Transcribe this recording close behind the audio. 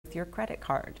your credit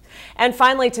card. And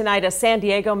finally tonight, a San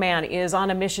Diego man is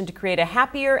on a mission to create a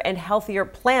happier and healthier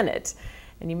planet.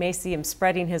 And you may see him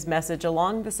spreading his message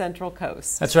along the Central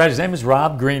Coast. That's right. His name is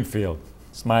Rob Greenfield.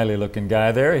 Smiley looking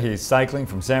guy there. He's cycling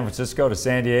from San Francisco to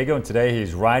San Diego, and today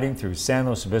he's riding through San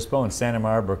Luis Obispo and Santa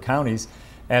Barbara counties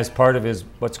as part of his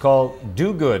what's called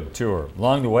Do Good tour.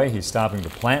 Along the way, he's stopping to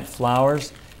plant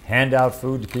flowers, hand out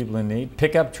food to people in need,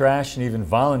 pick up trash, and even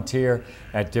volunteer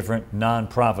at different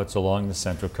nonprofits along the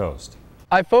Central Coast.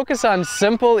 I focus on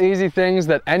simple, easy things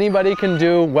that anybody can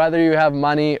do, whether you have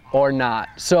money or not.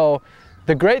 So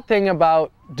the great thing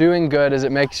about doing good is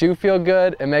it makes you feel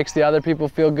good, it makes the other people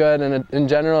feel good, and in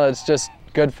general, it's just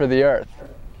good for the earth.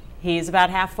 He's about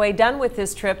halfway done with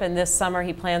his trip, and this summer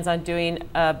he plans on doing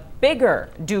a bigger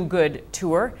Do Good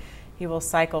tour. He will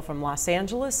cycle from Los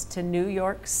Angeles to New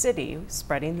York City,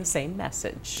 spreading the same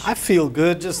message. I feel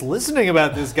good just listening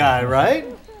about this guy, right?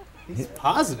 He's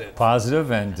positive.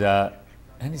 Positive, and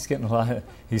he's getting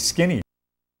he's skinny.